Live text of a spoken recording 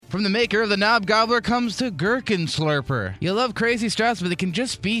From the maker of the knob Gobbler comes the Gherkin Slurper. You love crazy straps, but they can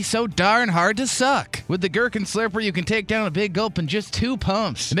just be so darn hard to suck. With the Gherkin Slurper, you can take down a big gulp in just 2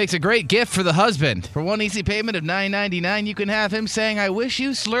 pumps. It makes a great gift for the husband. For one easy payment of $9.99, you can have him saying, "I wish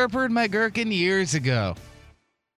you slurpered my gherkin years ago."